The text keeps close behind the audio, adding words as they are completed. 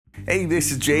Hey,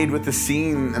 this is Jade with The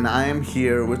Scene, and I am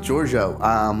here with Georgia.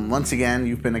 Once again,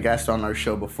 you've been a guest on our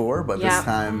show before, but this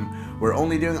time we're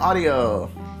only doing audio.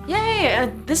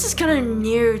 Yay! This is kind of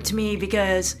new to me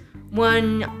because,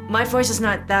 one, my voice is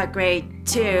not that great.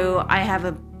 Two, I have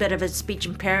a bit of a speech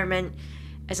impairment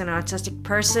as an autistic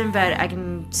person, but I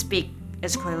can speak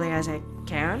as clearly as I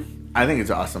can. I think it's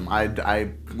awesome.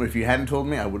 If you hadn't told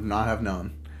me, I would not have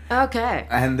known. Okay.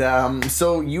 And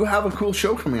so you have a cool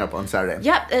show coming up on Saturday.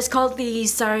 Yep, it's called the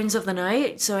Sirens of the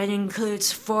Night. So it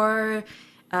includes four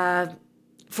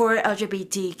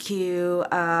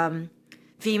LGBTQ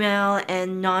female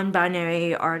and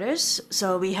non-binary artists.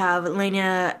 So we have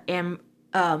Lena Emerald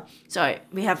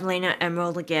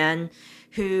again,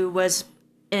 who was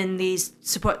in the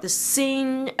Support the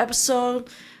Scene episode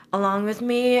along with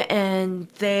me, and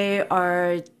they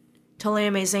are totally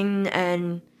amazing,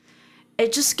 and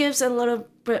it just gives a little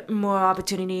bit more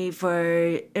opportunity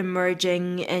for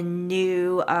emerging and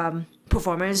new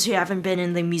performers who haven't been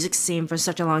in the music scene for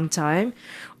such a long time,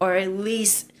 or at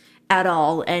least at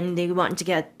all, and they want to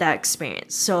get that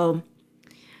experience. So,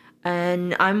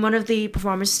 and I'm one of the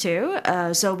performers too.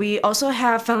 So we also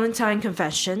have Valentine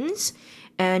Confessions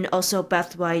and also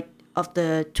Beth White of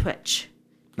the Twitch.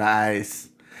 Nice.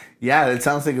 Yeah, it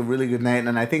sounds like a really good night,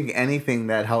 and I think anything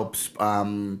that helps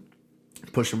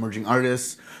push emerging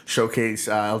artists, showcase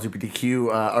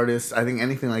LGBTQ artists, I think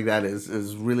anything like that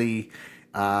is really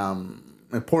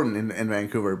important in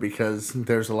Vancouver, because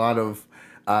there's a lot of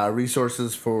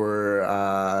resources for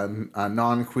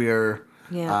non-queer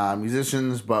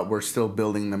musicians, but we're still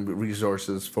building them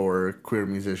resources for queer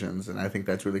musicians, and I think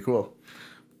that's really cool.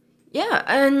 Yeah,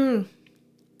 and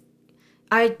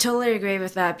I totally agree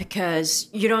with that, because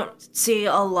you don't see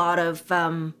a lot of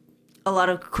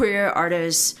queer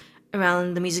artists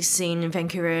around the music scene in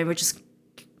Vancouver, which is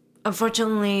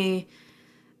unfortunately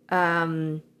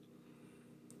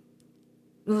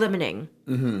limiting.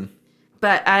 Mm-hmm.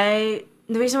 But the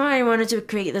reason why I wanted to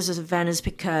create this event is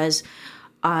because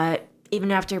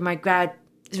even after my grad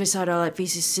recital at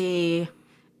VCC,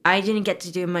 I didn't get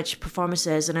to do much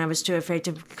performances, and I was too afraid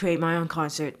to create my own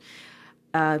concert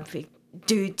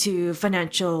due to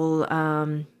financial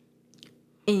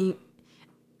reasons.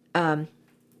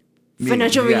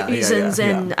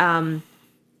 And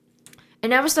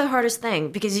that was the hardest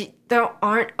thing, because there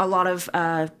aren't a lot of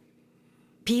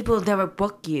people that will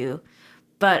book you.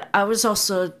 But I was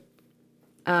also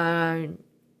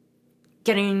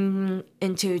getting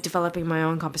into developing my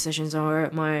own compositions or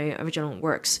my original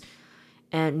works,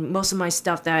 and most of my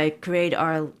stuff that I create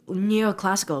are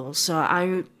neoclassical, so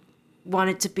I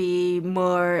wanted to be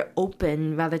more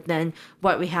open rather than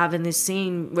what we have in this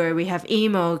scene where we have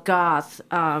emo, goth,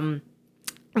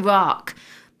 rock,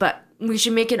 but we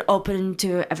should make it open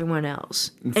to everyone else.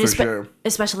 For sure.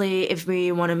 Especially if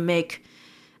we want to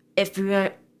if we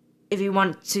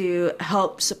want to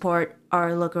help support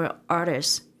our local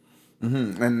artists.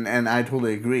 Mm-hmm. And I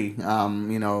totally agree. Not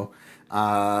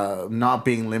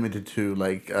being limited to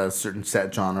like a certain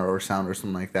set genre or sound or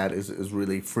something like that is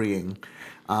really freeing.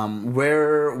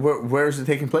 Where is it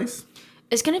taking place?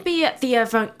 It's going to be at the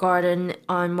Avant Garden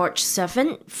on March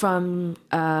 7th from...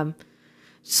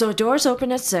 so doors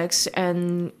open at 6,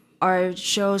 and our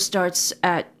show starts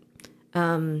at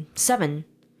 7.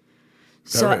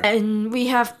 So, Okay. and we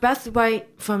have Beth White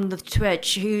from the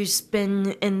Twitch, who's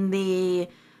been in the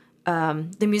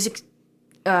music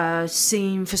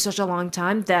scene for such a long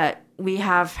time that we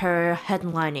have her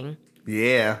headlining.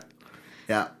 Yeah,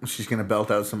 she's gonna belt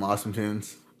out some awesome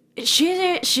tunes. She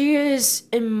is,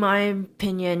 in my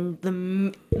opinion, the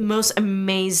most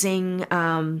amazing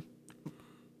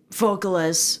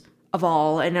vocalist of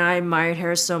all, and I admired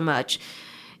her so much.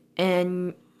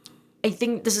 And I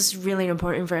think this is really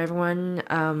important for everyone,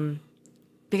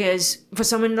 because for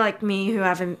someone like me who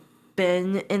haven't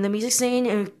been in the music scene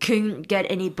and couldn't get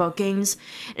any bookings,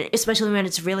 especially when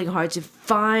it's really hard to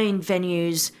find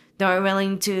venues that are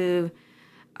willing to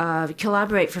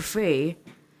collaborate for free,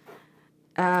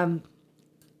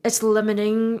 it's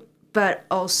limiting. But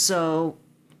also,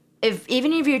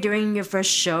 even if you're doing your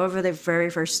first show for the very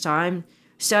first time,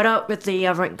 start out with the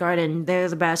Avant Garden. They're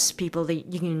the best people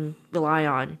that you can rely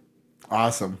on.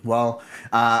 Awesome. Well,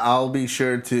 I'll be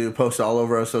sure to post all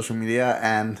over our social media,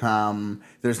 and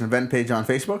there's an event page on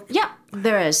Facebook. Yeah,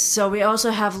 there is. So we also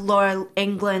have Laura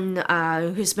England,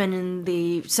 who's been in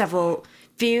the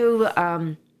few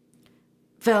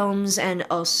films, and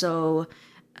also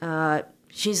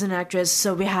she's an actress.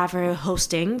 So we have her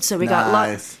hosting. So we got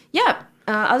lots. Yeah.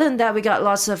 Other than that, we got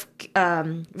lots of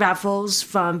raffles,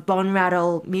 from Bone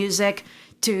Rattle Music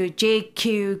to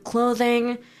JQ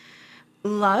Clothing,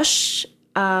 Lush,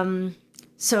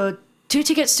 So 2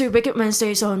 tickets to Wicked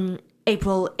Wednesdays on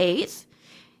April 8th.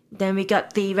 Then we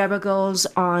got the Rebel Girls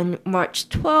on March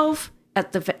 12th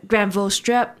at the Granville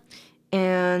Strip,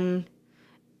 and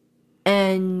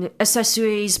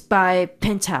accessories by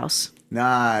Penthouse.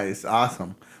 Nice,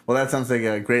 awesome. Well, that sounds like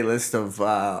a great list of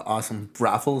awesome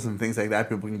raffles and things like that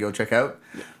people can go check out.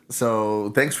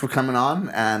 So thanks for coming on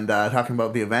and talking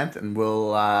about the event, and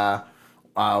we'll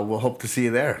hope to see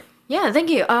you there. Yeah, thank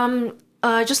you.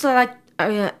 Just like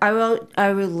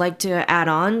I would like to add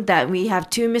on that we have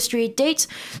 2 mystery dates.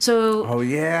 So Oh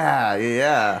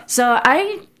yeah. so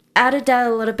I added that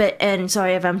a little bit in.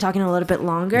 Sorry if I'm talking a little bit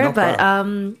longer, No but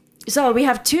problem. so we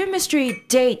have 2 mystery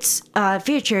dates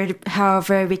featured.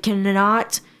 However, we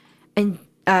cannot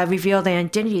reveal their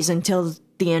identities until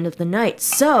the end of the night.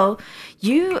 So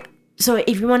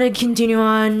if you want to continue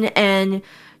on and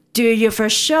do your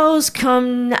first shows,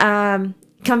 come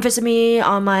visit me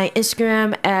on my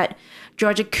Instagram at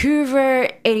Georgia Couver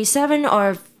 87,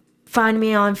 or find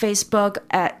me on Facebook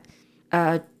at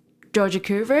Georgia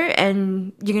Couver,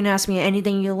 and you can ask me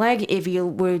anything you like. If you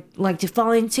would like to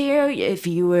volunteer, if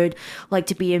you would like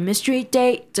to be a mystery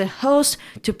date, to host,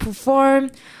 to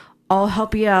perform, I'll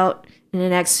help you out in the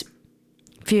next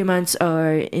few months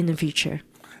or in the future.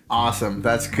 Awesome.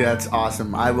 That's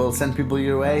awesome. I will send people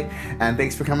your way, and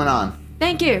thanks for coming on.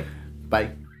 Thank you. Bye.